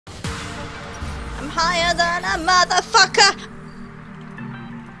higher than a motherfucker.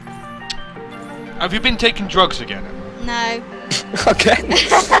 Have you been taking drugs again? No. Okay.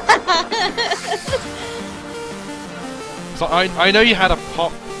 So I know you had a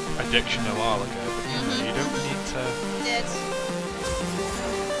pop addiction a while ago, but you don't need to. Did.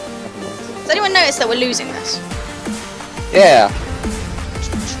 Does anyone notice that we're losing this? Yeah.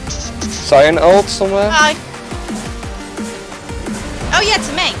 Cyan ult somewhere? Hi. Oh yeah,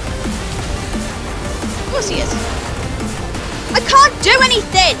 to me. Of course he is. I can't do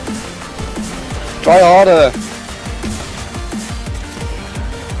anything! Try harder.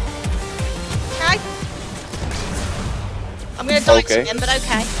 Okay. I'm gonna die Okay. to him, but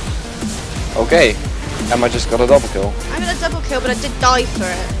okay. Okay. Emma just got a double kill. I got a double kill, but I did die for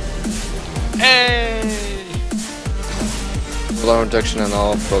it. Hey! Blow reduction and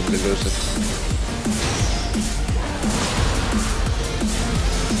I'll probably lose it.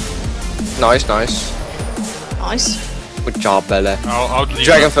 Nice, nice. Nice. Good job, Bella. I'll leave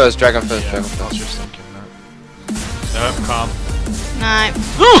Dragon that. first, dragon first, Yeah, dragon I was first. just thinking that. No, calm. No.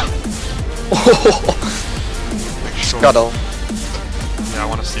 Make sure. Scuttle. Yeah, I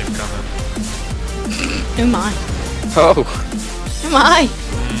want to see him coming. Who am I? Oh. Who am I?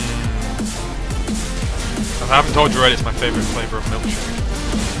 I haven't told you already, it's my favourite flavour of milkshake.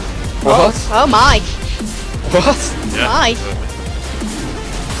 What? Oh my. What? Yeah. Why?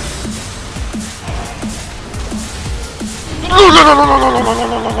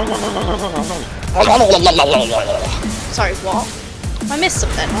 Sorry, what? I missed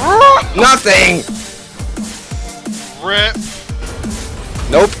something. Nothing! Rip!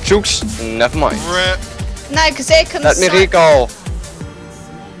 Nope, jukes. Never mind. Rip! No, because here comes. Let me recall.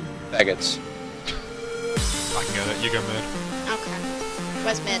 Faggots. I can get it, you go mid. Okay.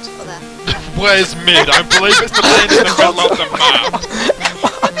 Where's mid? Oh, there. Where's mid? I believe it's the lane in the middle of the map.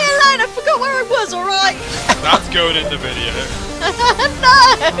 Leave me alone, I forgot where I was, alright? That's going in the video. No!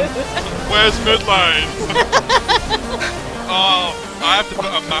 Where's mid lane? Oh, I have to put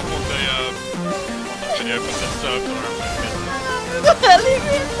a map on the video for the circle around my mid. Leave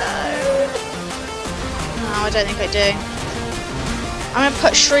me alone. No, I don't think I do. I'm gonna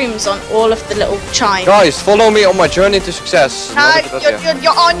put shrooms on all of the little chimes. Guys, follow me on my journey to success. No,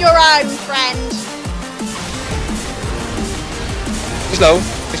 you're on your own, friend. He's low.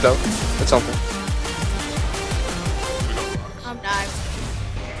 He's low. That's something. Oh no.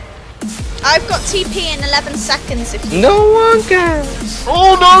 I've got TP in 11 seconds if you... No one cares.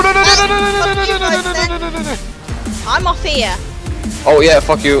 Oh no no no no no no no no no no no! I'm off here. Oh yeah,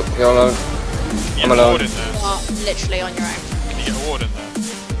 fuck you. You're alone. I'm alone. In there. You are literally on your own. Can you get a ward in there?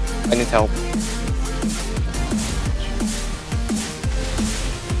 I need help.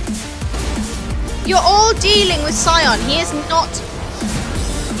 You're all dealing with Sion. He is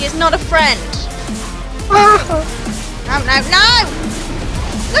not a friend. No, no, no!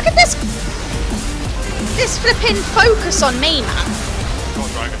 Look at this flipping focus on me, man. Got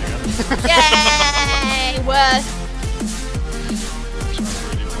dragon again. Yay! Worth.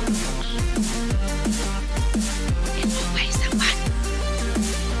 It's always the one.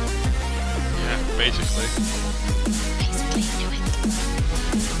 Yeah, basically. Basically, do it.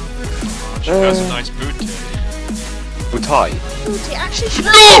 She has a nice booty. Butai. Ooh, it actually should.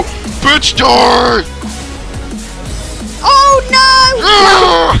 No! Bitch die! Oh no!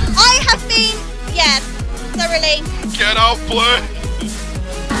 I have been, yeah, thoroughly. Get out, play!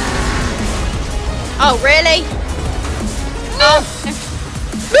 Oh really? Oh.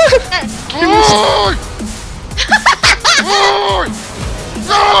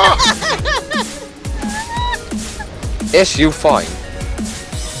 Is you fine?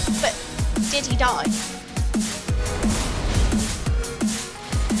 But did he die?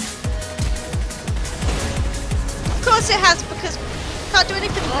 Of course it has, because can't do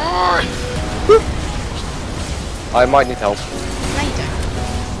anything. I might need help. No, you don't.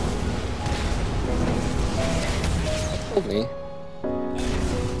 Help me.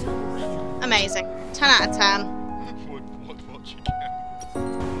 Amazing. 10 out of 10. Watch again.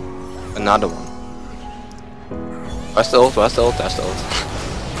 Another one. Where's the ult? Where's the ult? There's the ult.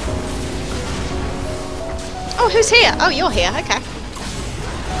 Oh, who's here? Oh, you're here. Okay.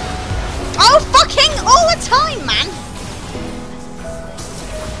 Oh, fucking all the time, man.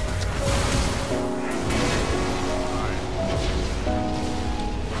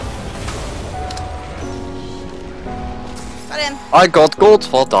 Got him. I got gold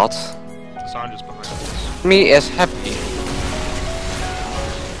for that. Sound just behind us. Me is happy.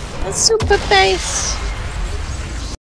 A super base.